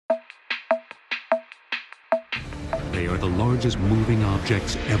they are the largest moving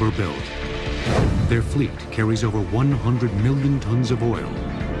objects ever built. Their fleet carries over 100 million tons of oil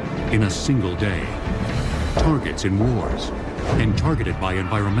in a single day. Targets in wars and targeted by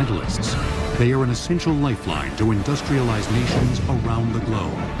environmentalists, they are an essential lifeline to industrialized nations around the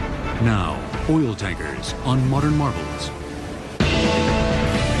globe. Now, oil tankers on Modern Marvels.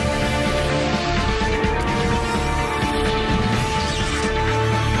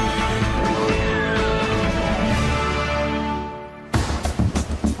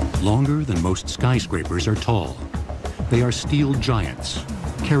 Longer than most skyscrapers are tall. They are steel giants,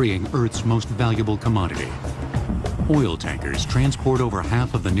 carrying Earth's most valuable commodity. Oil tankers transport over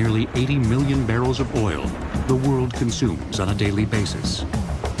half of the nearly 80 million barrels of oil the world consumes on a daily basis.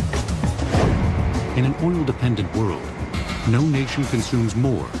 In an oil-dependent world, no nation consumes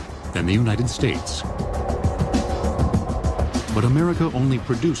more than the United States. But America only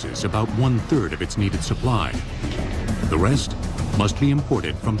produces about 1/3 of its needed supply. The rest must be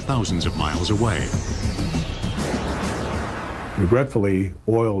imported from thousands of miles away. Regretfully,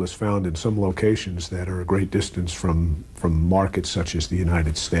 oil is found in some locations that are a great distance from markets such as the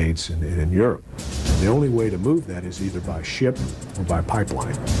United States and in Europe. And the only way to move that is either by ship or by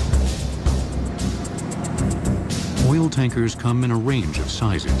pipeline. Oil tankers come in a range of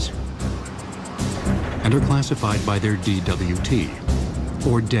sizes and are classified by their DWT,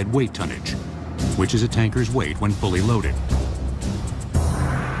 or dead weight tonnage, which is a tanker's weight when fully loaded.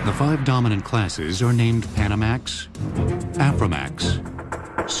 The 5 dominant classes are named Panamax, Aframax,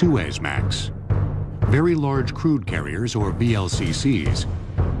 Suezmax, Very Large Crude Carriers, or VLCCs,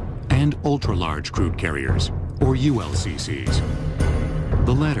 and Ultra-Large Crude Carriers, or ULCCs.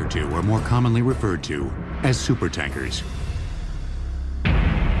 The latter two are more commonly referred to as supertankers.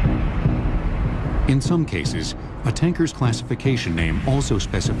 In some cases, a tanker's classification name also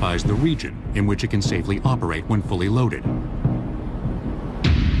specifies the region in which it can safely operate when fully loaded.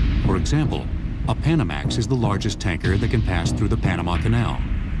 For example, a Panamax is the largest tanker that can pass through the Panama Canal.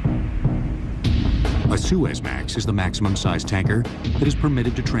 A Suezmax is the maximum size tanker that is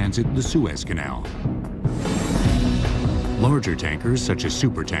permitted to transit the Suez Canal. Larger tankers, such as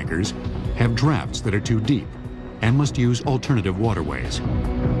supertankers, have drafts that are too deep and must use alternative waterways.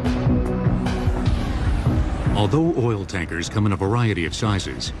 Although oil tankers come in a variety of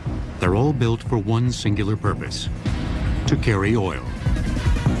sizes, they're all built for one singular purpose: to carry oil.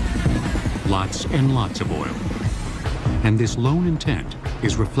 Lots and lots of oil. And this lone intent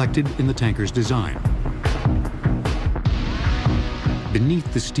is reflected in the tanker's design.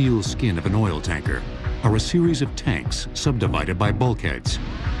 Beneath the steel skin of an oil tanker are a series of tanks subdivided by bulkheads.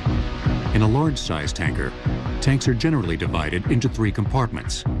 In a large-sized tanker, tanks are generally divided into 3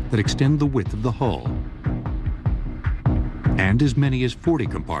 compartments that extend the width of the hull, and as many as 40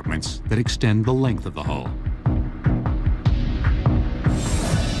 compartments that extend the length of the hull.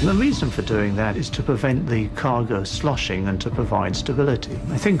 The reason for doing that is to prevent the cargo sloshing and to provide stability.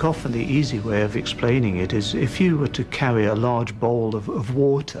 I think often the easy way of explaining it is if you were to carry a large bowl of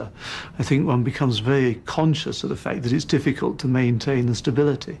water, I think one becomes very conscious of the fact that it's difficult to maintain the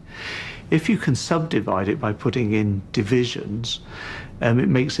stability. If you can subdivide it by putting in divisions, it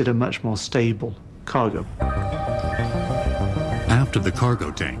makes it a much more stable cargo. After the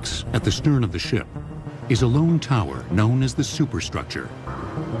cargo tanks, at the stern of the ship, is a lone tower known as the superstructure,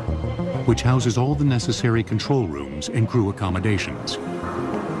 which houses all the necessary control rooms and crew accommodations.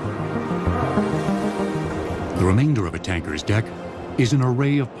 The remainder of a tanker's deck is an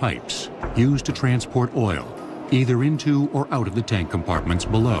array of pipes used to transport oil, either into or out of the tank compartments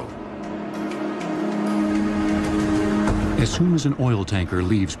below. As soon as an oil tanker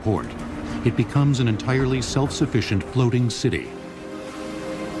leaves port, it becomes an entirely self-sufficient floating city,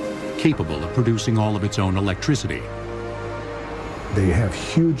 capable of producing all of its own electricity. They have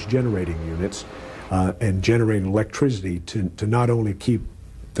huge generating units and generating electricity to not only keep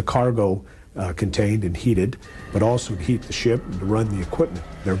the cargo contained and heated, but also to heat the ship and to run the equipment.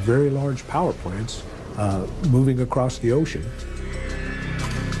 They're very large power plants moving across the ocean.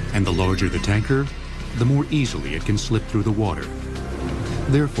 And the larger the tanker, the more easily it can slip through the water.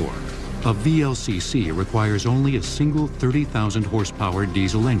 Therefore, a VLCC requires only a single 30,000 horsepower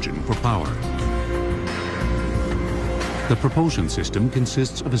diesel engine for power. The propulsion system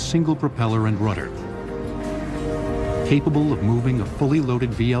consists of a single propeller and rudder, capable of moving a fully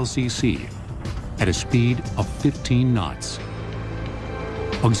loaded VLCC at a speed of 15 knots.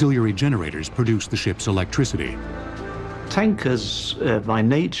 Auxiliary generators produce the ship's electricity. Tankers, by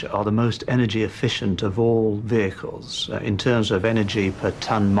nature, are the most energy efficient of all vehicles. In terms of energy per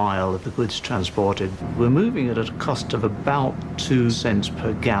ton-mile of the goods transported, we're moving at a cost of about 2 cents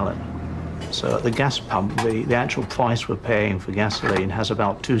per gallon. So at the gas pump, the actual price we're paying for gasoline has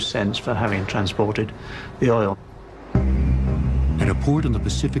about 2 cents for having transported the oil. At a port in the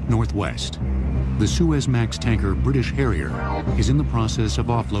Pacific Northwest, the Suezmax tanker British Harrier is in the process of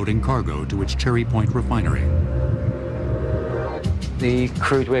offloading cargo to its Cherry Point refinery. The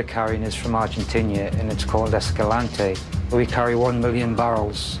crude we're carrying is from Argentina, and it's called Escalante. We carry 1 million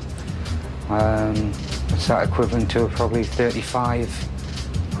barrels. It's that equivalent to probably 35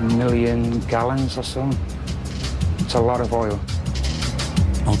 million gallons or so. It's a lot of oil.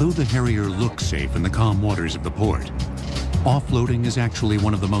 Although the Harrier looks safe in the calm waters of the port, offloading is actually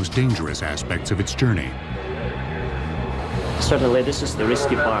one of the most dangerous aspects of its journey. Certainly, this is the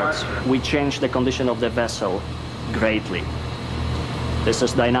risky part. We change the condition of the vessel greatly. This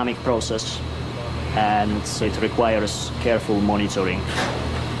is a dynamic process, and it requires careful monitoring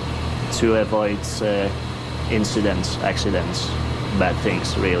to avoid incidents, accidents, bad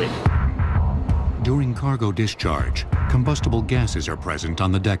things, really. During cargo discharge, combustible gases are present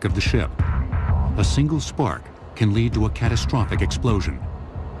on the deck of the ship. A single spark can lead to a catastrophic explosion.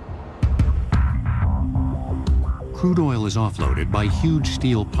 Crude oil is offloaded by huge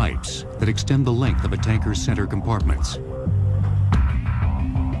steel pipes that extend the length of a tanker's center compartments.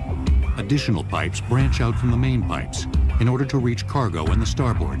 Additional pipes branch out from the main pipes in order to reach cargo in the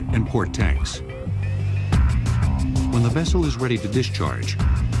starboard and port tanks. When the vessel is ready to discharge,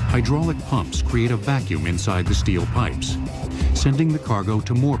 hydraulic pumps create a vacuum inside the steel pipes, sending the cargo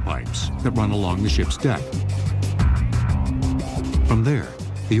to more pipes that run along the ship's deck. From there,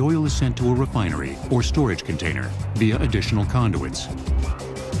 the oil is sent to a refinery or storage container via additional conduits.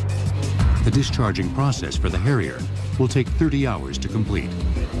 The discharging process for the Harrier will take 30 hours to complete.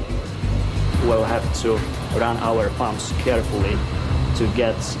 We'll have to run our pumps carefully to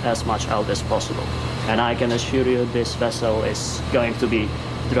get as much out as possible. And I can assure you this vessel is going to be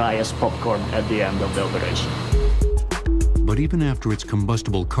dry as popcorn at the end of the operation. But even after its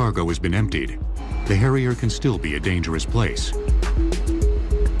combustible cargo has been emptied, the Harrier can still be a dangerous place.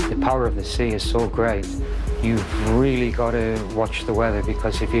 The power of the sea is so great. You've really got to watch the weather,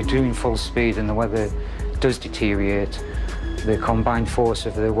 because if you're doing full speed and the weather does deteriorate, the combined force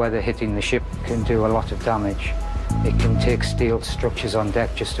of the weather hitting the ship can do a lot of damage. It can take steel structures on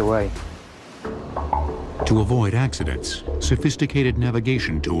deck just away. To avoid accidents, sophisticated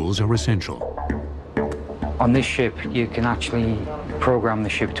navigation tools are essential. On this ship, you can actually program the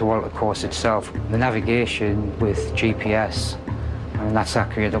ship to alter course itself. The navigation with GPS, and that's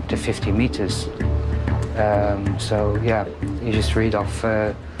accurate up to 50 meters. So yeah, you just read off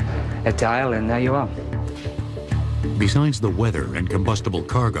a dial and there you are. Besides the weather and combustible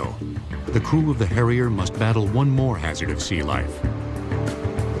cargo, the crew of the Harrier must battle one more hazard of sea life: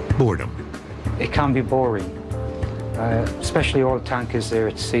 boredom. It can be boring, especially oil tankers. They're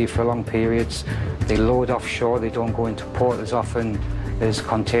at sea for long periods. They load offshore, they don't go into port as often as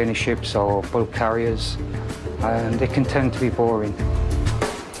container ships or bulk carriers, and they can tend to be boring.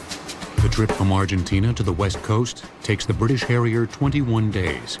 The trip from Argentina to the west coast takes the British Harrier 21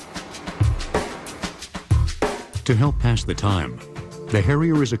 days. To help pass the time, the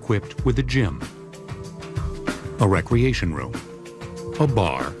Harrier is equipped with a gym, a recreation room, a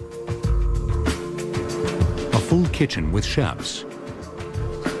bar, a full kitchen with chefs,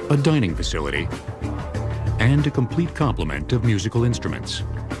 a dining facility, and a complete complement of musical instruments.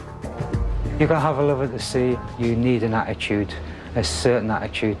 You gotta have a love of the sea. You need an attitude, a certain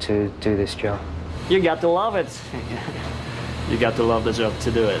attitude to do this job. You got to love it. You got to love the job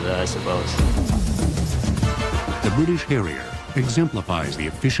to do it, I suppose. The British Harrier exemplifies the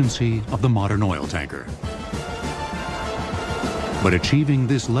efficiency of the modern oil tanker. But achieving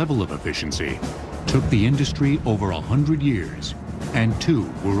this level of efficiency took the industry over 100 years and 2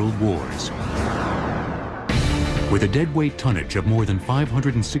 world wars. With a deadweight tonnage of more than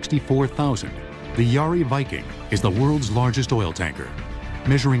 564,000, the Yari Viking is the world's largest oil tanker.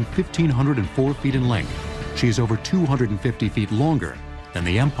 Measuring 1,504 feet in length, she is over 250 feet longer than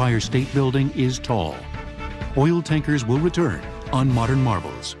the Empire State Building is tall. Oil tankers will return on Modern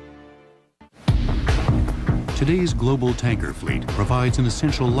Marvels. Today's global tanker fleet provides an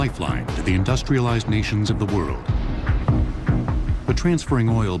essential lifeline to the industrialized nations of the world. But transferring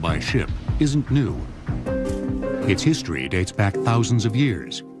oil by ship isn't new. Its history dates back thousands of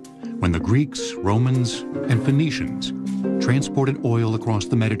years, when the Greeks, Romans, and Phoenicians transported oil across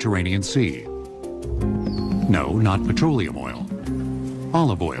the Mediterranean Sea. No, not petroleum oil,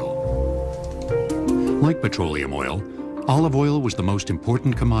 olive oil. Like petroleum oil, olive oil was the most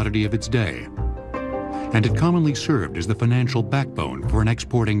important commodity of its day, and it commonly served as the financial backbone for an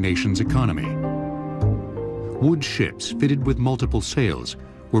exporting nation's economy. Wood ships fitted with multiple sails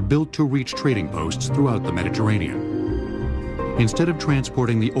were built to reach trading posts throughout the Mediterranean. Instead of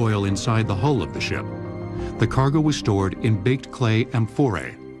transporting the oil inside the hull of the ship, the cargo was stored in baked clay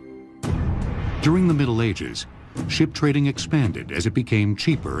amphorae. During the Middle Ages, ship trading expanded as it became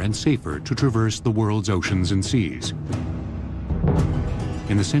cheaper and safer to traverse the world's oceans and seas.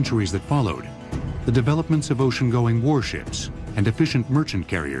 In the centuries that followed, the developments of ocean-going warships and efficient merchant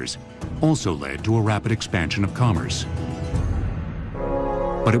carriers also led to a rapid expansion of commerce.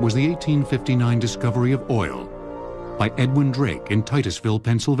 But it was the 1859 discovery of oil by Edwin Drake in Titusville,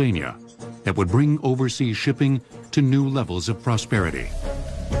 Pennsylvania, that would bring overseas shipping to new levels of prosperity.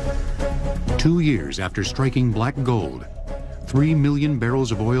 2 years after striking black gold, 3 million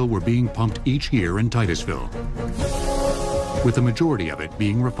barrels of oil were being pumped each year in Titusville, with the majority of it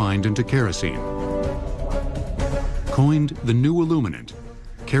being refined into kerosene. Coined the new illuminant,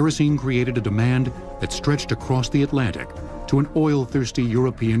 kerosene created a demand that stretched across the Atlantic to an oil-thirsty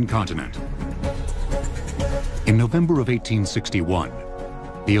European continent. In November of 1861,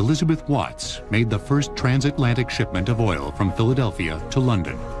 the Elizabeth Watts made the first transatlantic shipment of oil from Philadelphia to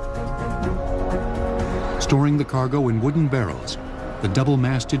London. Storing the cargo in wooden barrels, the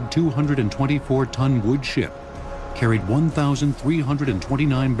double-masted 224-ton wood ship carried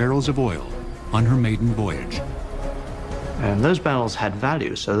 1,329 barrels of oil on her maiden voyage. And those barrels had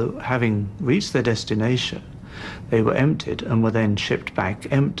value, so that having reached their destination, they were emptied and were then shipped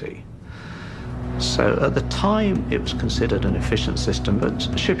back empty. So at the time, it was considered an efficient system,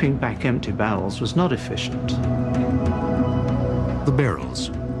 but shipping back empty barrels was not efficient. The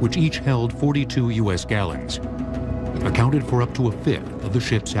barrels, which each held 42 U.S. gallons, accounted for up to a fifth of the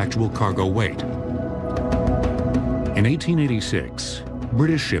ship's actual cargo weight. In 1886,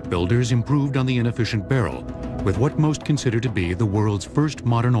 British shipbuilders improved on the inefficient barrel with what most consider to be the world's first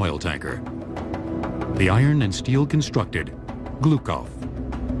modern oil tanker, the iron and steel constructed Glukov.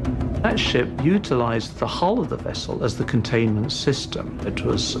 That ship utilized the hull of the vessel as the containment system. It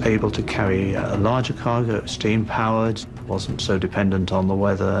was able to carry a larger cargo, steam-powered, wasn't so dependent on the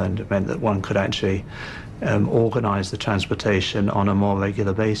weather, and it meant that one could actually organize the transportation on a more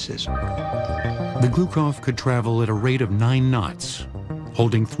regular basis. The Glukov could travel at a rate of 9 knots,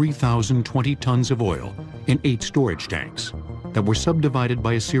 holding 3,020 tons of oil in 8 storage tanks that were subdivided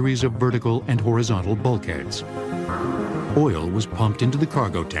by a series of vertical and horizontal bulkheads. Oil was pumped into the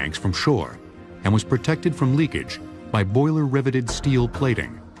cargo tanks from shore and was protected from leakage by boiler-riveted steel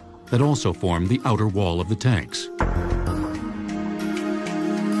plating that also formed the outer wall of the tanks.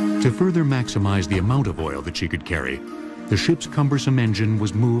 To further maximize the amount of oil that she could carry, the ship's cumbersome engine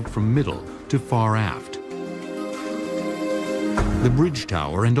was moved from middle to far aft. The bridge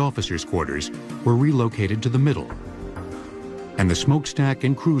tower and officers' quarters were relocated to the middle, and the smokestack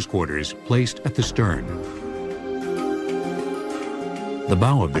and crew's quarters placed at the stern. The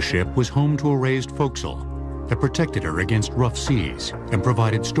bow of the ship was home to a raised forecastle that protected her against rough seas and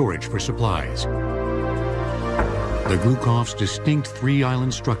provided storage for supplies. The Glukov's distinct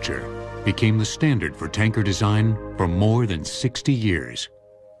 3-island structure became the standard for tanker design for more than 60 years.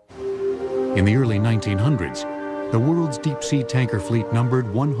 In the early 1900s, the world's deep-sea tanker fleet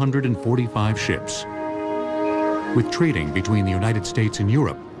numbered 145 ships, with trading between the United States and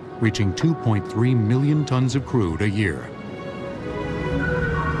Europe reaching 2.3 million tons of crude a year.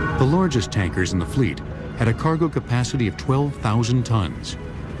 The largest tankers in the fleet had a cargo capacity of 12,000 tons,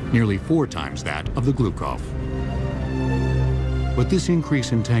 nearly 4 times that of the Glukov. But this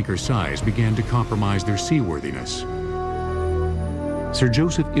increase in tanker size began to compromise their seaworthiness. Sir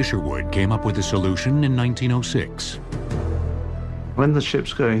Joseph Isherwood came up with a solution in 1906. When the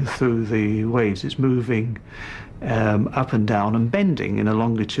ship's going through the waves, it's moving up and down and bending in a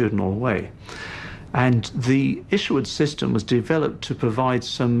longitudinal way. And the Isherwood system was developed to provide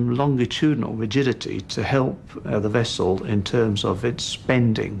some longitudinal rigidity to help the vessel in terms of its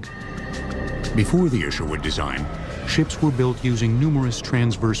bending. Before the Isherwood design, ships were built using numerous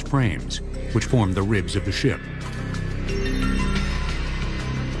transverse frames, which formed the ribs of the ship.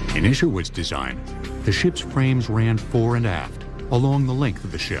 In Isherwood's design, the ship's frames ran fore and aft, along the length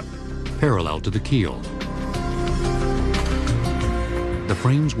of the ship, parallel to the keel. The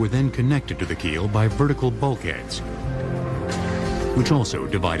frames were then connected to the keel by vertical bulkheads, which also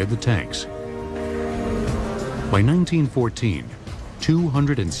divided the tanks. By 1914,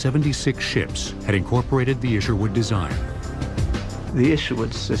 276 ships had incorporated the Isherwood design. The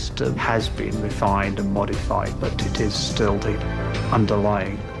Isherwood system has been refined and modified, but it is still the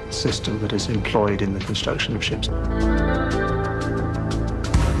underlying system that is employed in the construction of ships.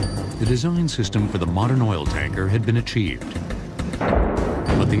 The design system for the modern oil tanker had been achieved.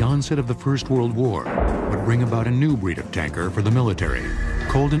 But the onset of the First World War would bring about a new breed of tanker for the military,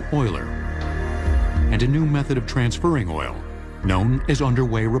 called an oiler, and a new method of transferring oil, known as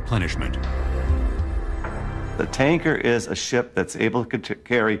underway replenishment. The tanker is a ship that's able to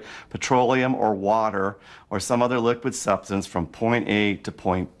carry petroleum or water or some other liquid substance from point A to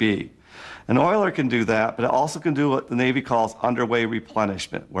point B. An oiler can do that, but it also can do what the Navy calls underway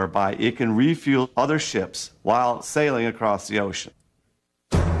replenishment, whereby it can refuel other ships while sailing across the ocean.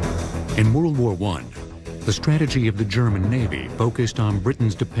 In World War I, the strategy of the German Navy focused on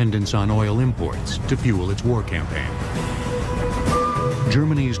Britain's dependence on oil imports to fuel its war campaign.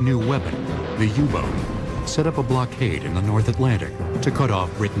 Germany's new weapon, the U-boat, set up a blockade in the North Atlantic to cut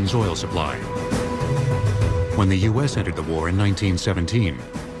off Britain's oil supply. When the U.S. entered the war in 1917,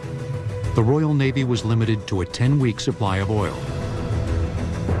 the Royal Navy was limited to a 10-week supply of oil.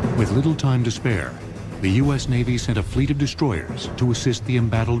 With little time to spare, the U.S. Navy sent a fleet of destroyers to assist the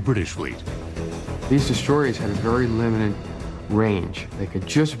embattled British fleet. These destroyers had a very limited range. They could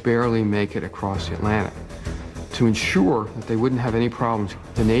just barely make it across the Atlantic. To ensure that they wouldn't have any problems,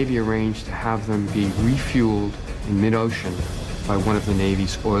 the Navy arranged to have them be refueled in mid-ocean by one of the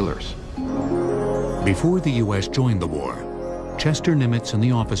Navy's oilers. Before the U.S. joined the war, Chester Nimitz and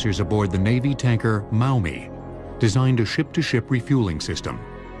the officers aboard the Navy tanker Maumee designed a ship-to-ship refueling system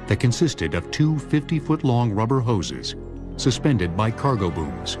that consisted of two 50-foot-long rubber hoses suspended by cargo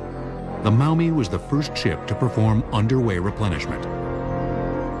booms. The Maumee was the first ship to perform underway replenishment.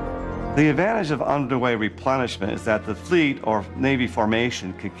 The advantage of underway replenishment is that the fleet or Navy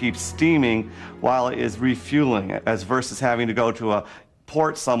formation can keep steaming while it is refueling, as versus having to go to a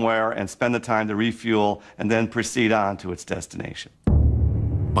port somewhere and spend the time to refuel and then proceed on to its destination.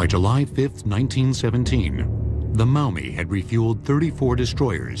 By July 5, 1917, the Maumee had refueled 34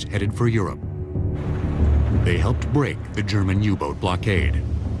 destroyers headed for Europe. They helped break the German U-boat blockade.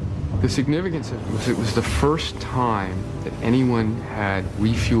 The significance of it was the first time that anyone had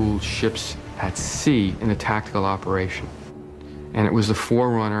refueled ships at sea in a tactical operation. And it was the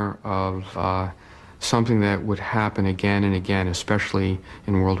forerunner of something that would happen again and again, especially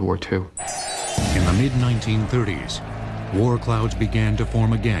in World War II. In the mid-1930s, war clouds began to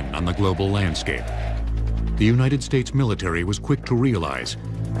form again on the global landscape. The United States military was quick to realize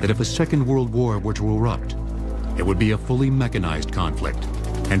that if a Second World War were to erupt, it would be a fully mechanized conflict,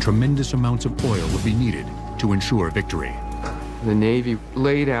 and tremendous amounts of oil would be needed to ensure victory. The Navy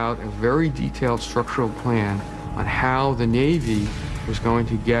laid out a very detailed structural plan on how the Navy was going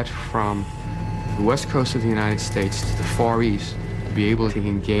to get from the west coast of the United States to the Far East to be able to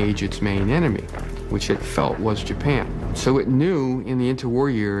engage its main enemy, which it felt was Japan. So it knew in the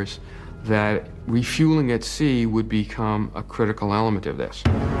interwar years that refueling at sea would become a critical element of this.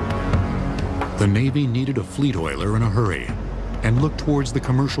 The Navy needed a fleet oiler in a hurry and looked towards the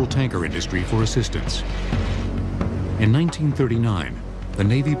commercial tanker industry for assistance. In 1939, the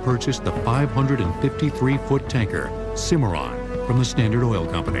Navy purchased the 553-foot tanker Cimarron from the Standard Oil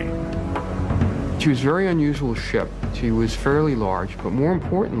Company. She was a very unusual ship. She was fairly large, but more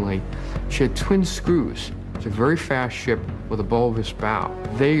importantly, she had twin screws. It's a very fast ship with a bulbous bow.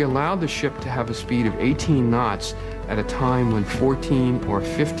 They allowed the ship to have a speed of 18 knots at a time when 14 or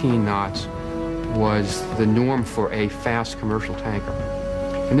 15 knots was the norm for a fast commercial tanker.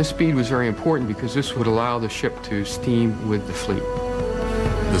 And this speed was very important because this would allow the ship to steam with the fleet.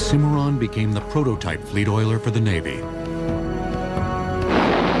 The Cimarron became the prototype fleet oiler for the Navy.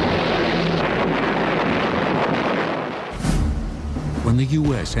 When the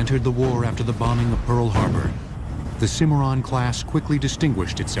U.S. entered the war after the bombing of Pearl Harbor, the Cimarron class quickly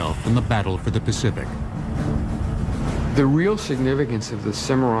distinguished itself in the battle for the Pacific. The real significance of the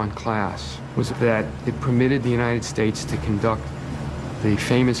Cimarron class was that it permitted the United States to conduct the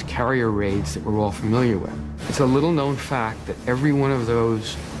famous carrier raids that we're all familiar with. It's a little known fact that every one of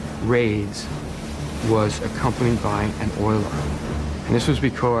those raids was accompanied by an oiler. And this was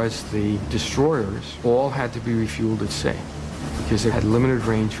because the destroyers all had to be refueled at sea because they had limited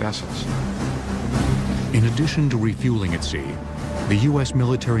range vessels. In addition to refueling at sea, the U.S.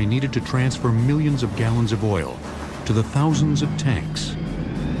 military needed to transfer millions of gallons of oil to the thousands of tanks,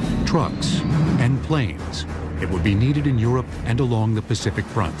 trucks, and planes it would be needed in Europe and along the Pacific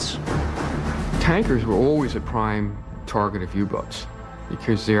fronts. Tankers were always a prime target of U-boats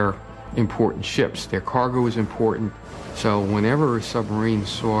because they're important ships. Their cargo is important, so whenever a submarine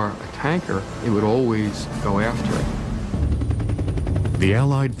saw a tanker, it would always go after it. The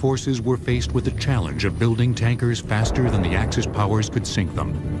Allied forces were faced with the challenge of building tankers faster than the Axis powers could sink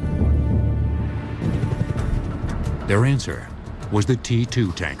them. Their answer was the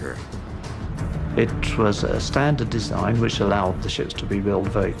T-2 tanker. It was a standard design which allowed the ships to be built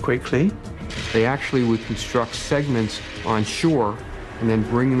very quickly. They actually would construct segments on shore and then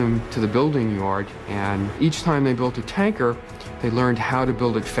bring them to the building yard. And each time they built a tanker, they learned how to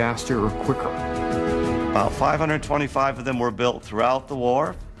build it faster or quicker. About 525 of them were built throughout the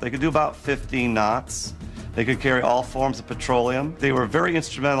war. They could do about 15 knots. They could carry all forms of petroleum. They were very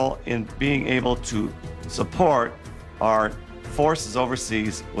instrumental in being able to support our forces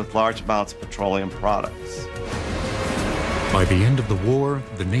overseas with large amounts of petroleum products. By the end of the war,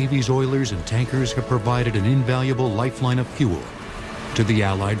 the Navy's oilers and tankers have provided an invaluable lifeline of fuel to the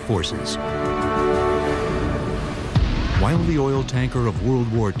Allied forces. While the oil tanker of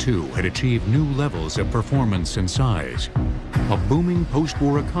World War II had achieved new levels of performance and size, a booming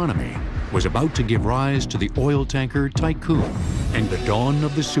post-war economy was about to give rise to the oil tanker tycoon and the dawn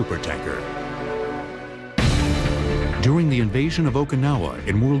of the supertanker. During the invasion of Okinawa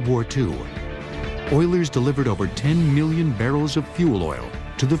in World War II, oilers delivered over 10 million barrels of fuel oil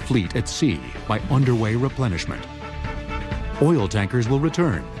to the fleet at sea by underway replenishment. Oil tankers will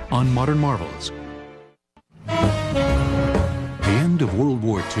return on Modern Marvels. The end of World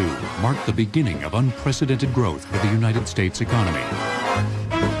War II marked the beginning of unprecedented growth for the United States economy.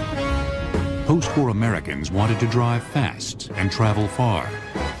 Post-war Americans wanted to drive fast and travel far.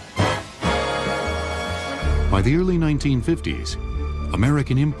 By the early 1950s,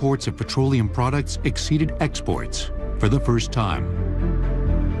 American imports of petroleum products exceeded exports for the first time.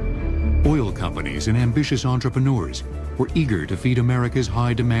 Oil companies and ambitious entrepreneurs were eager to feed America's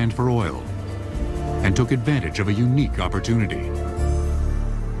high demand for oil and took advantage of a unique opportunity.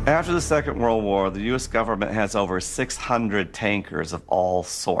 After the Second World War, the U.S. government has over 600 tankers of all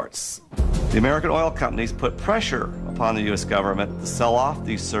sorts. The American oil companies put pressure upon the U.S. government to sell off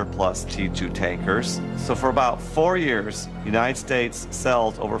these surplus T2 tankers. So for about 4 years, the United States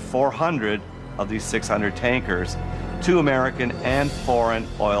sells over 400 of these 600 tankers to American and foreign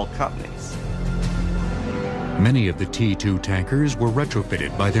oil companies. Many of the T2 tankers were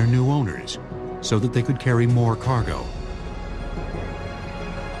retrofitted by their new owners so that they could carry more cargo.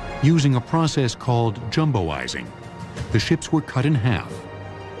 Using a process called jumboizing, the ships were cut in half,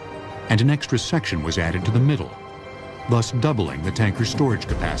 and an extra section was added to the middle, thus doubling the tanker's storage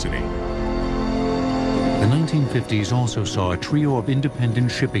capacity. The 1950s also saw a trio of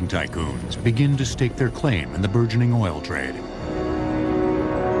independent shipping tycoons begin to stake their claim in the burgeoning oil trade.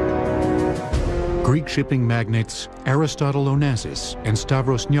 Greek shipping magnates Aristotle Onassis and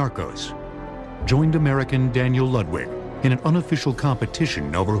Stavros Niarchos joined American Daniel Ludwig in an unofficial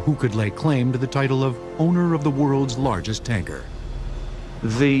competition over who could lay claim to the title of owner of the world's largest tanker.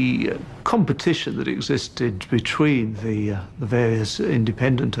 The competition that existed between the various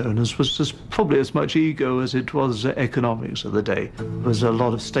independent owners was just probably as much ego as it was economics of the day. There was a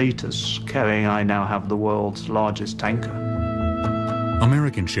lot of status carrying, I now have the world's largest tanker.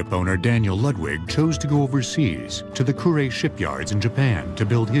 American ship owner Daniel Ludwig chose to go overseas to the Kure shipyards in Japan to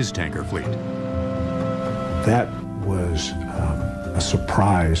build his tanker fleet. That was a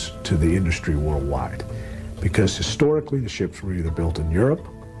surprise to the industry worldwide, because historically the ships were either built in Europe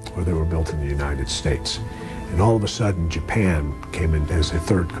or they were built in the United States. And all of a sudden Japan came in as a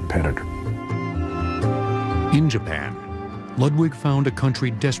third competitor. In Japan, Ludwig found a country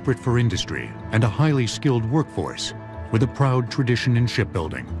desperate for industry and a highly skilled workforce with a proud tradition in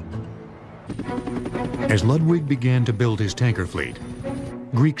shipbuilding. As Ludwig began to build his tanker fleet,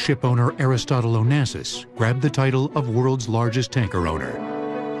 Greek shipowner Aristotle Onassis grabbed the title of world's largest tanker owner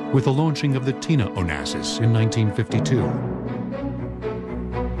with the launching of the Tina Onassis in 1952.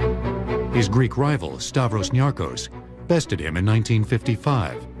 His Greek rival, Stavros Niarchos, bested him in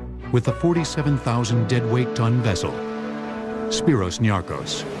 1955 with the 47,000 deadweight ton vessel, Spiros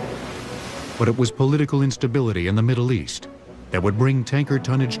Niarchos. But it was political instability in the Middle East that would bring tanker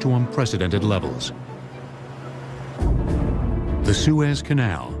tonnage to unprecedented levels. The Suez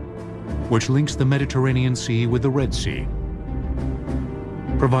Canal, which links the Mediterranean Sea with the Red Sea,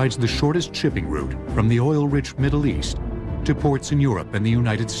 provides the shortest shipping route from the oil-rich Middle East to ports in Europe and the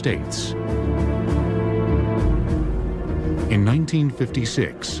United States. In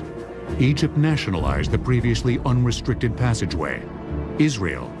 1956, Egypt nationalized the previously unrestricted passageway.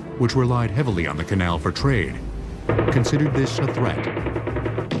 Israel, which relied heavily on the canal for trade, considered this a threat.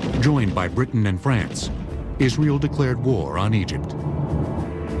 Joined by Britain and France, Israel declared war on Egypt.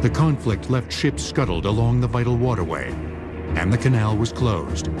 The conflict left ships scuttled along the vital waterway, and the canal was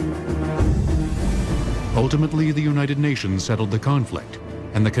closed. Ultimately, the United Nations settled the conflict,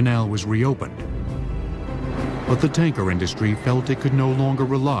 and the canal was reopened. But the tanker industry felt it could no longer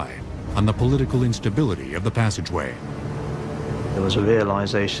rely on the political instability of the passageway. There was a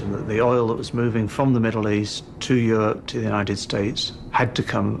realization that the oil that was moving from the Middle East to Europe, to the United States, had to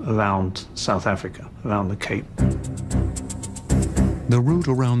come around South Africa, around the Cape. The route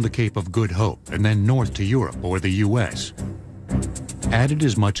around the Cape of Good Hope and then north to Europe or the U.S. added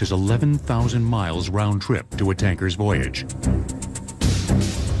as much as 11,000 miles round trip to a tanker's voyage.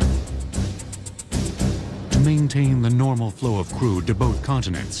 To maintain the normal flow of crude to both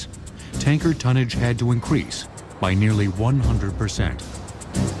continents, tanker tonnage had to increase by nearly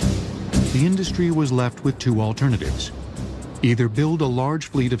 100%. The industry was left with two alternatives: either build a large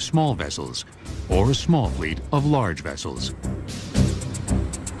fleet of small vessels or a small fleet of large vessels.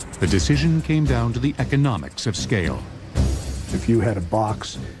 The decision came down to the economics of scale. If you had a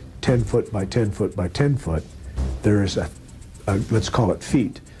box 10 foot by 10 foot by 10 foot, there is let's call it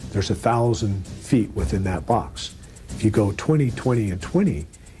feet. There's 1,000 feet within that box. If you go 20, 20, and 20,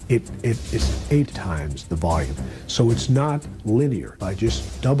 it is 8 times the volume. So it's not linear. By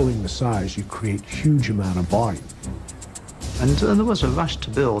just doubling the size, you create huge amount of volume. And there was a rush to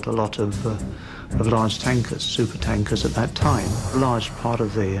build a lot of large tankers, super tankers at that time. A large part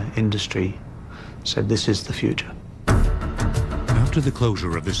of the industry said this is the future. After the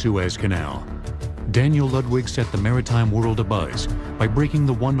closure of the Suez Canal, Daniel Ludwig set the maritime world abuzz by breaking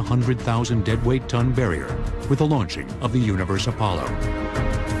the 100,000 deadweight ton barrier with the launching of the Universe Apollo.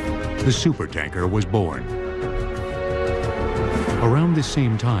 The supertanker was born. Around this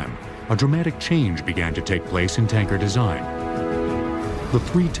same time, a dramatic change began to take place in tanker design. The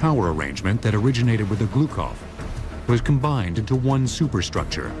three-tower arrangement that originated with the Glukov was combined into one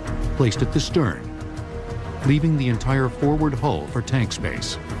superstructure, placed at the stern, leaving the entire forward hull for tank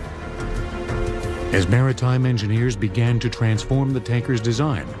space. As maritime engineers began to transform the tanker's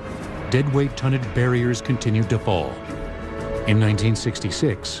design, deadweight tonnage barriers continued to fall. In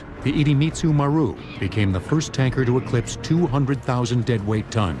 1966, the Idemitsu Maru became the first tanker to eclipse 200,000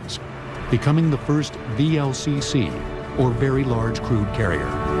 deadweight tons, becoming the first VLCC, or Very Large Crude Carrier.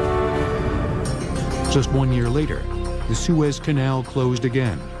 Just 1 year later, the Suez Canal closed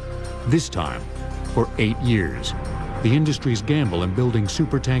again, this time for 8 years. The industry's gamble in building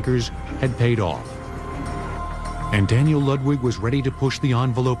supertankers had paid off. And Daniel Ludwig was ready to push the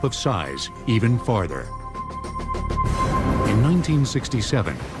envelope of size even farther. In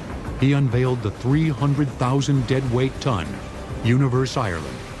 1967, he unveiled the 300,000 deadweight ton Universe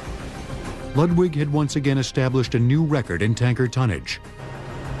Ireland. Ludwig had once again established a new record in tanker tonnage.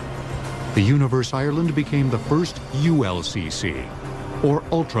 The Universe Ireland became the first ULCC, or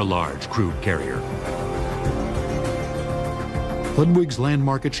ultra-large crude carrier. Ludwig's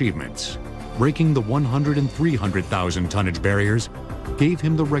landmark achievements, breaking the 100 and 300,000 tonnage barriers, gave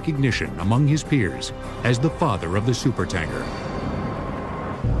him the recognition among his peers as the father of the supertanker.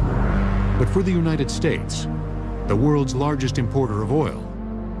 But for the United States, the world's largest importer of oil,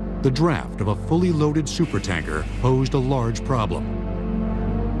 the draft of a fully loaded supertanker posed a large problem.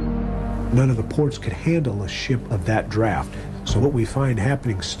 None of the ports could handle a ship of that draft. So what we find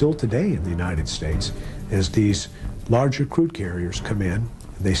happening still today in the United States is these larger crude carriers come in,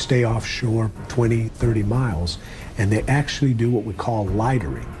 they stay offshore 20, 30 miles, and they actually do what we call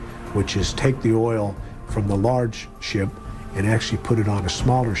lightering, which is take the oil from the large ship and actually put it on a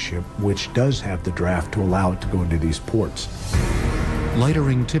smaller ship, which does have the draft to allow it to go into these ports.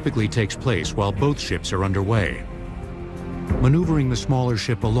 Lightering typically takes place while both ships are underway. Maneuvering the smaller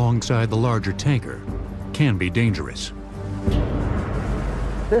ship alongside the larger tanker can be dangerous.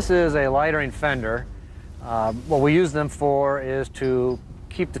 This is a lightering fender. What we use them for is to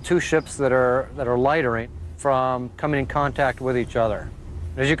keep the two ships that are lightering from coming in contact with each other.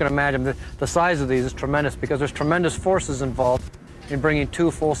 As you can imagine, the size of these is tremendous because there's tremendous forces involved in bringing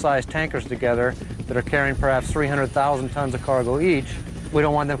two full-size tankers together that are carrying perhaps 300,000 tons of cargo each. We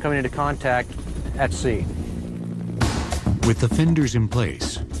don't want them coming into contact at sea. With the fenders in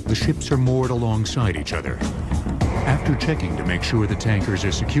place, the ships are moored alongside each other. After checking to make sure the tankers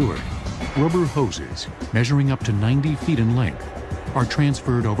are secured, rubber hoses, measuring up to 90 feet in length, are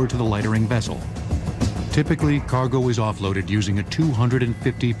transferred over to the lightering vessel. Typically, cargo is offloaded using a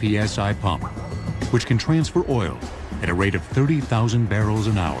 250 psi pump, which can transfer oil at a rate of 30,000 barrels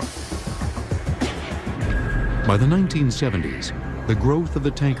an hour. By the 1970s, the growth of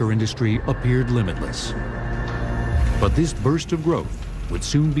the tanker industry appeared limitless. But this burst of growth would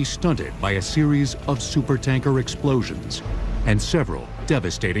soon be stunted by a series of supertanker explosions and several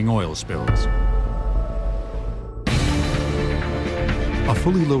devastating oil spills. A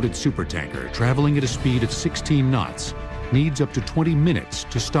fully loaded supertanker traveling at a speed of 16 knots needs up to 20 minutes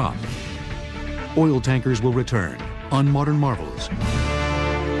to stop. Oil tankers will return on Modern Marvels.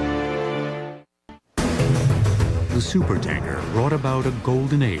 The supertanker brought about a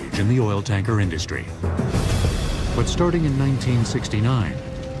golden age in the oil tanker industry. But starting in 1969,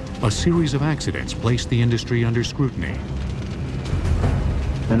 a series of accidents placed the industry under scrutiny.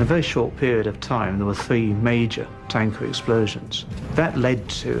 In a very short period of time, there were 3 major tanker explosions. That led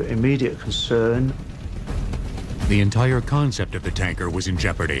to immediate concern. The entire concept of the tanker was in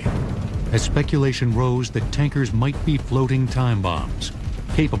jeopardy, as speculation rose that tankers might be floating time bombs,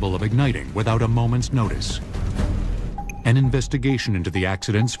 capable of igniting without a moment's notice. An investigation into the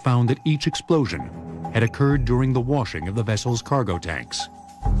accidents found that each explosion had occurred during the washing of the vessel's cargo tanks.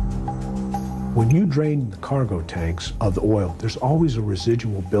 When you drain the cargo tanks of the oil, there's always a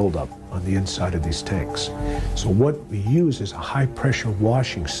residual buildup on the inside of these tanks. So what we use is a high-pressure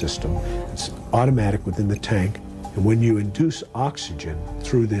washing system. It's automatic within the tank, and when you induce oxygen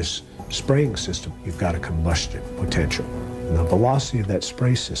through this spraying system, you've got a combustion potential. And the velocity of that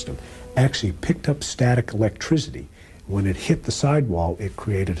spray system actually picked up static electricity. When it hit the sidewall, it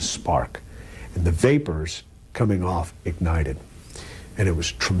created a spark, and the vapors coming off ignited. And it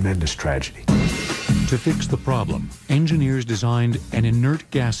was tremendous tragedy. To fix the problem, engineers designed an inert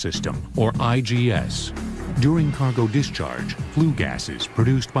gas system, or IGS. During cargo discharge, flue gases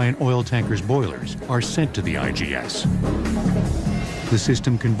produced by an oil tanker's boilers are sent to the IGS. The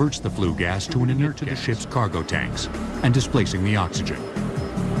system converts the flue gas to an inert to the ship's cargo tanks and displacing the oxygen.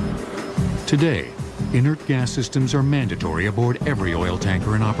 Today, inert gas systems are mandatory aboard every oil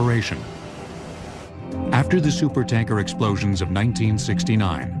tanker in operation. After the supertanker explosions of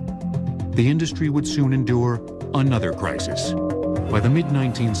 1969, the industry would soon endure another crisis. By the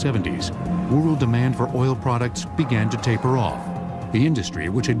mid-1970s, world demand for oil products began to taper off. The industry,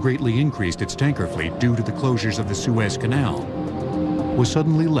 which had greatly increased its tanker fleet due to the closures of the Suez Canal, was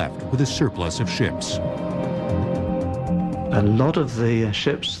suddenly left with a surplus of ships. A lot of the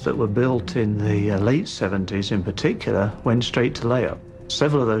ships that were built in the late 70s in particular went straight to layup.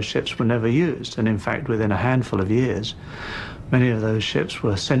 Several of those ships were never used, and in fact within a handful of years many of those ships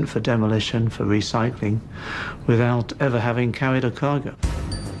were sent for demolition, for recycling, without ever having carried a cargo.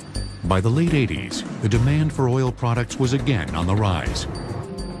 By the late 80s, the demand for oil products was again on the rise.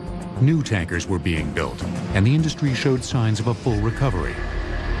 New tankers were being built, and the industry showed signs of a full recovery.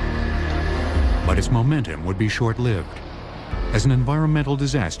 But its momentum would be short-lived, as an environmental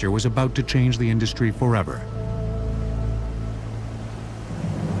disaster was about to change the industry forever.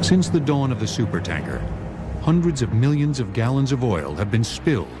 Since the dawn of the supertanker, hundreds of millions of gallons of oil have been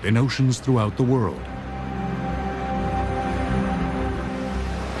spilled in oceans throughout the world.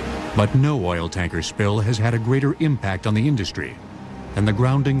 But no oil tanker spill has had a greater impact on the industry than the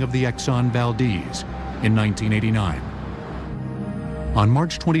grounding of the Exxon Valdez in 1989. On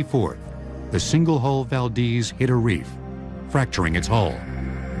March 24th, the single-hull Valdez hit a reef, fracturing its hull.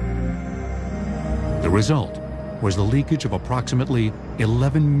 The result was the leakage of approximately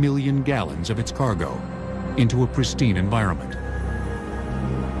 11 million gallons of its cargo into a pristine environment.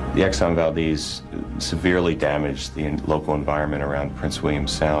 The Exxon Valdez severely damaged the local environment around Prince William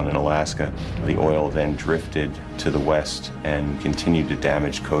Sound in Alaska. The oil then drifted to the west and continued to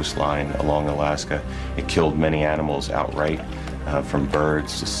damage coastline along Alaska. It killed many animals outright, from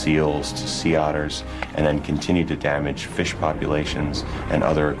birds to seals to sea otters, and then continued to damage fish populations and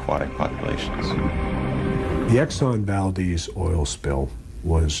other aquatic populations. The Exxon Valdez oil spill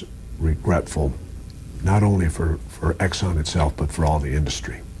was regretful, not only for Exxon itself, but for all the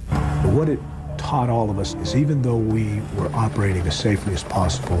industry. But what it taught all of us is even though we were operating as safely as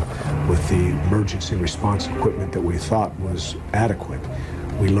possible with the emergency response equipment that we thought was adequate,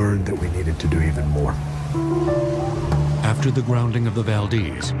 we learned that we needed to do even more. After the grounding of the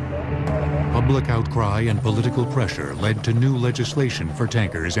Valdez, public outcry and political pressure led to new legislation for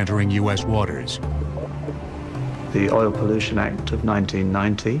tankers entering U.S. waters. The Oil Pollution Act of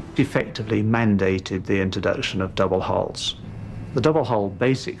 1990 effectively mandated the introduction of double hulls. The double hull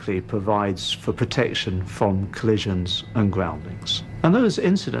basically provides for protection from collisions and groundings. And those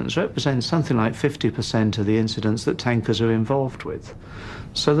incidents represent something like 50% of the incidents that tankers are involved with.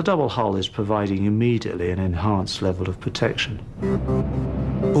 So the double hull is providing immediately an enhanced level of protection.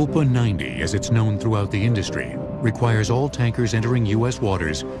 OPA 90, as it's known throughout the industry, requires all tankers entering U.S.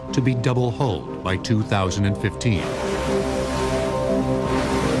 waters to be double-hulled by 2015.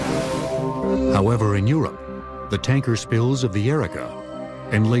 However, in Europe, the tanker spills of the Erika,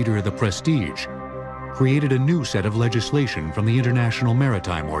 and later the Prestige, created a new set of legislation from the International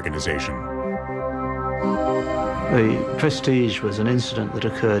Maritime Organization. The Prestige was an incident that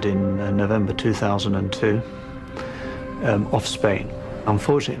occurred in November 2002 off Spain.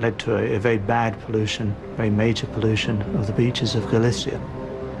 Unfortunately, it led to a very bad pollution, very major pollution of the beaches of Galicia.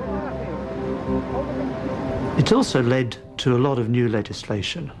 It also led to a lot of new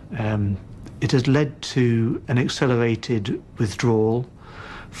legislation. It has led to an accelerated withdrawal,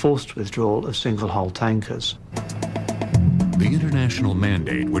 forced withdrawal of single-hull tankers. The international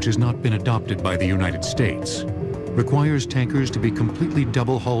mandate, which has not been adopted by the United States, requires tankers to be completely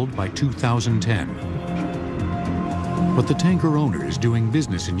double-hulled by 2010. But the tanker owners doing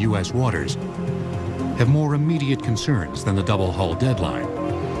business in U.S. waters have more immediate concerns than the double-hull deadline.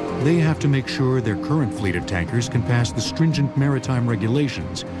 They have to make sure their current fleet of tankers can pass the stringent maritime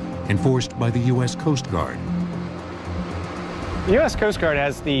regulations enforced by the U.S. Coast Guard. The U.S. Coast Guard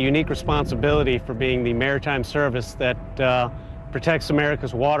has the unique responsibility for being the maritime service that protects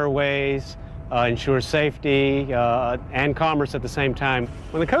America's waterways, ensures safety and commerce at the same time.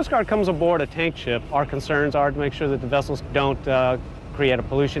 When the Coast Guard comes aboard a tank ship, our concerns are to make sure that the vessels don't create a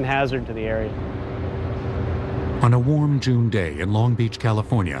pollution hazard to the area. On a warm June day in Long Beach,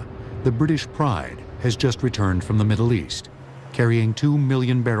 California, the British Pride has just returned from the Middle East, carrying 2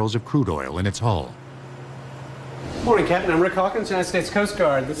 million barrels of crude oil in its hull. Morning, Captain. I'm Rick Hawkins, United States Coast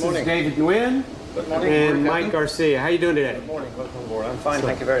Guard. This is David Nguyen and Mike Garcia. How are you doing today? Good morning. Welcome aboard. I'm fine,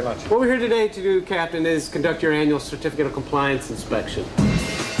 thank you very much. What we're here today to do, Captain, is conduct your annual Certificate of Compliance inspection.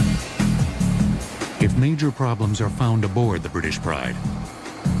 If major problems are found aboard the British Pride,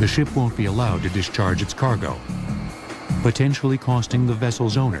 the ship won't be allowed to discharge its cargo, potentially costing the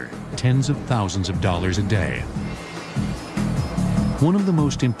vessel's owner tens of thousands of dollars a day. One of the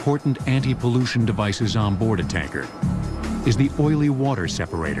most important anti-pollution devices on board a tanker is the oily water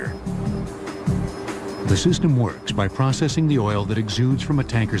separator. The system works by processing the oil that exudes from a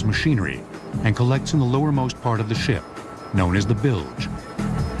tanker's machinery and collects in the lowermost part of the ship, known as the bilge.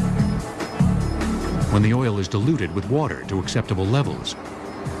 When the oil is diluted with water to acceptable levels,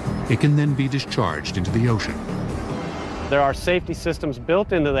 it can then be discharged into the ocean. There are safety systems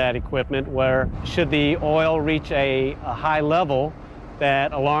built into that equipment where, should the oil reach a high level,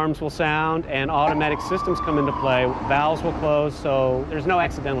 that alarms will sound and automatic systems come into play. Valves will close, so there's no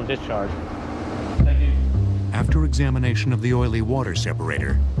accidental discharge. Thank you. After examination of the oily water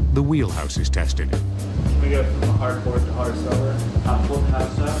separator, the wheelhouse is tested. We go from a hard port to hard cellar. Hard port,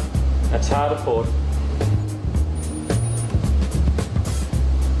 hard cellar. That's hard port.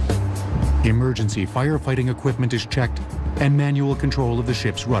 Emergency firefighting equipment is checked, and manual control of the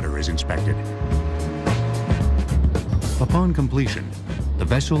ship's rudder is inspected. Upon completion, the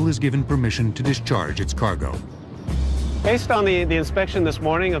vessel is given permission to discharge its cargo. Based on the inspection this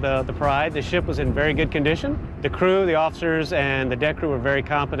morning of the Pride, the ship was in very good condition. The crew, the officers, and the deck crew were very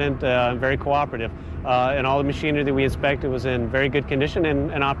competent and very cooperative. And all the machinery that we inspected was in very good condition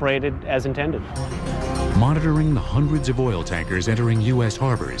and operated as intended. Monitoring the hundreds of oil tankers entering U.S.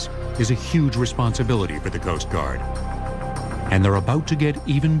 harbors is a huge responsibility for the Coast Guard. And they're about to get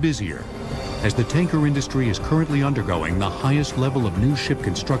even busier, as the tanker industry is currently undergoing the highest level of new ship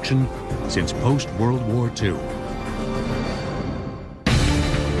construction since post-World War II.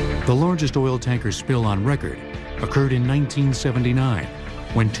 The largest oil tanker spill on record occurred in 1979,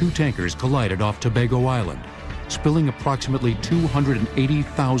 when 2 tankers collided off Tobago Island, spilling approximately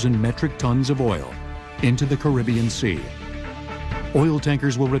 280,000 metric tons of oil into the Caribbean Sea. Oil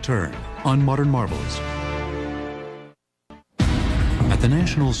tankers will return on Modern Marvels. At the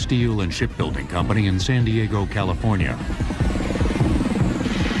National Steel and Shipbuilding Company in San Diego, California,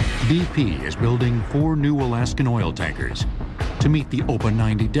 BP is building 4 new Alaskan oil tankers to meet the OPA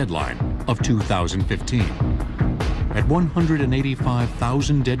 90 deadline of 2015. At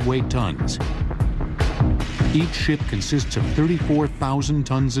 185,000 deadweight tons, each ship consists of 34,000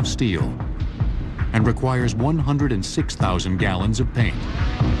 tons of steel and requires 106,000 gallons of paint.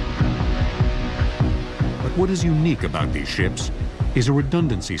 But what is unique about these ships is a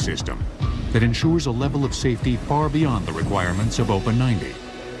redundancy system that ensures a level of safety far beyond the requirements of OPA 90.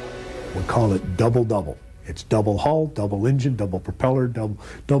 We call it double-double. It's double hull, double engine, double propeller,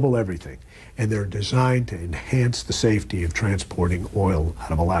 double everything. And they're designed to enhance the safety of transporting oil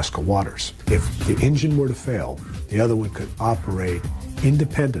out of Alaska waters. If the engine were to fail, the other one could operate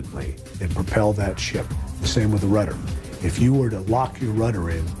independently and propel that ship. The same with the rudder. If you were to lock your rudder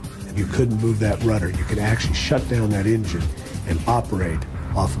in and you couldn't move that rudder, you could actually shut down that engine and operate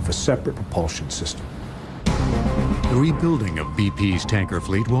off of a separate propulsion system. The rebuilding of BP's tanker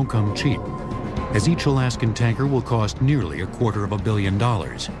fleet won't come cheap, as each Alaskan tanker will cost nearly $250 million.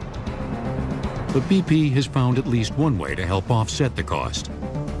 But BP has found at least one way to help offset the cost.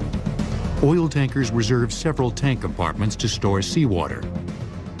 Oil tankers reserve several tank compartments to store seawater.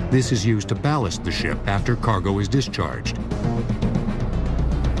 This is used to ballast the ship after cargo is discharged.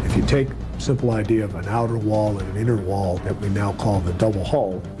 If you take a simple idea of an outer wall and an inner wall that we now call the double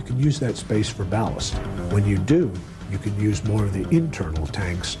hull, you can use that space for ballast. When you do, you can use more of the internal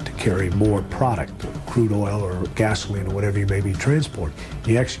tanks to carry more product, crude oil or gasoline or whatever you may be transporting.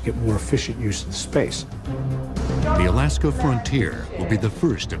 You actually get more efficient use of the space. The Alaska Frontier will be the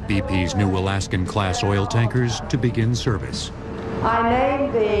first of BP's new Alaskan-class oil tankers to begin service. I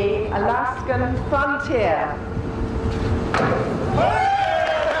name the Alaskan Frontier.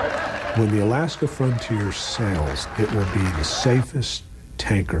 When the Alaska Frontier sails, it will be the safest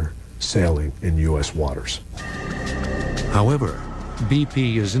tanker sailing in U.S. waters. However,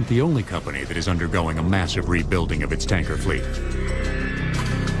 BP isn't the only company that is undergoing a massive rebuilding of its tanker fleet.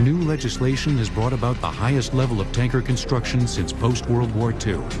 New legislation has brought about the highest level of tanker construction since post-World War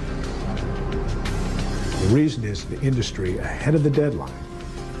II. The reason is the industry, ahead of the deadline,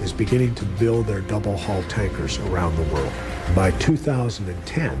 is beginning to build their double-hull tankers around the world. By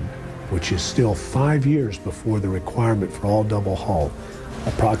 2010, which is still 5 years before the requirement for all double-hull,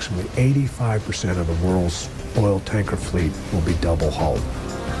 approximately 85% of the world's oil tanker fleet will be double-hulled.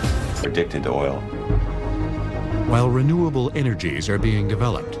 Addicted to oil. While renewable energies are being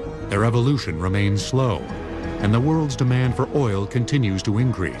developed, their evolution remains slow, and the world's demand for oil continues to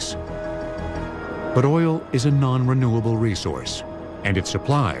increase. But oil is a non-renewable resource, and its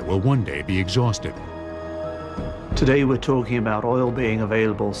supply will one day be exhausted. Today we're talking about oil being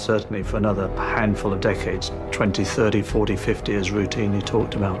available certainly for another handful of decades, 20, 30, 40, 50 as routinely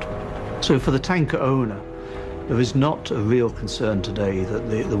talked about. So for the tanker owner, there is not a real concern today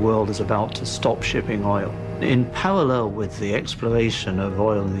that the world is about to stop shipping oil. In parallel with the exploration of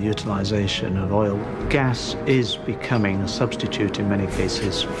oil and the utilization of oil, gas is becoming a substitute in many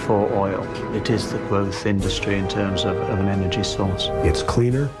cases for oil. It is the growth industry in terms of an energy source. It's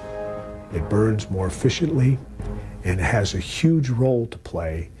cleaner, it burns more efficiently, and it has a huge role to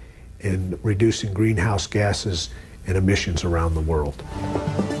play in reducing greenhouse gases and emissions around the world.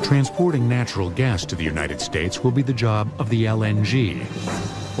 Transporting natural gas to the United States will be the job of the LNG,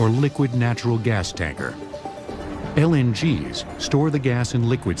 or liquid natural gas tanker. LNGs store the gas in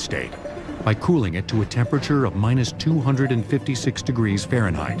liquid state by cooling it to a temperature of -256 degrees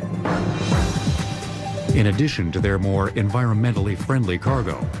Fahrenheit. In addition to their more environmentally friendly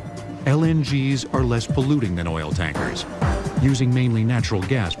cargo, LNGs are less polluting than oil tankers, using mainly natural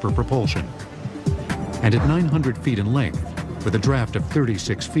gas for propulsion. And at 900 feet in length, with a draft of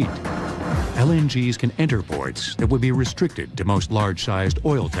 36 feet, LNGs can enter ports that would be restricted to most large-sized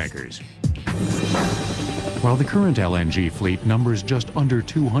oil tankers. While the current LNG fleet numbers just under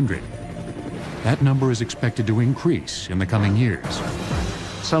 200, that number is expected to increase in the coming years.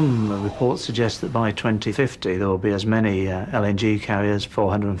 Some reports suggest that by 2050 there will be as many LNG carriers,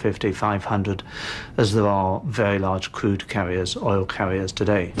 450, 500, as there are very large crude carriers, oil carriers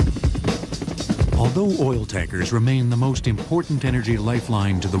today. Although oil tankers remain the most important energy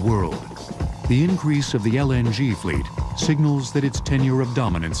lifeline to the world, the increase of the LNG fleet signals that its tenure of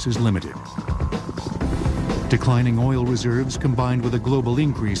dominance is limited. Declining oil reserves combined with a global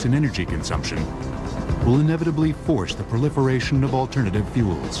increase in energy consumption will inevitably force the proliferation of alternative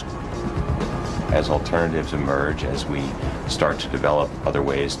fuels. As alternatives emerge, as we start to develop other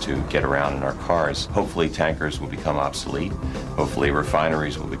ways to get around in our cars, hopefully tankers will become obsolete, hopefully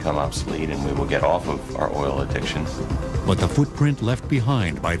refineries will become obsolete, and we will get off of our oil addiction. But the footprint left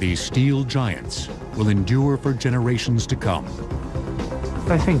behind by these steel giants will endure for generations to come.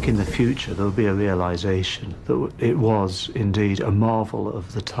 I think in the future there will be a realization that it was indeed a marvel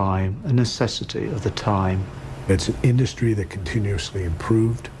of the time, a necessity of the time. It's an industry that continuously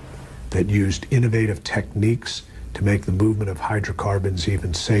improved, that used innovative techniques to make the movement of hydrocarbons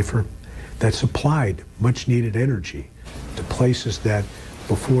even safer, that supplied much needed energy to places that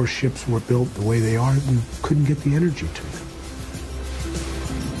before ships were built the way they are, we couldn't get the energy to them.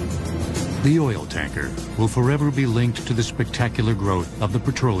 The oil tanker will forever be linked to the spectacular growth of the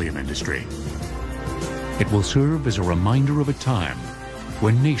petroleum industry. It will serve as a reminder of a time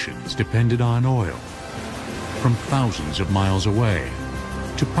when nations depended on oil from thousands of miles away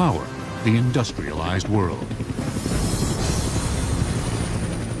to power the industrialized world.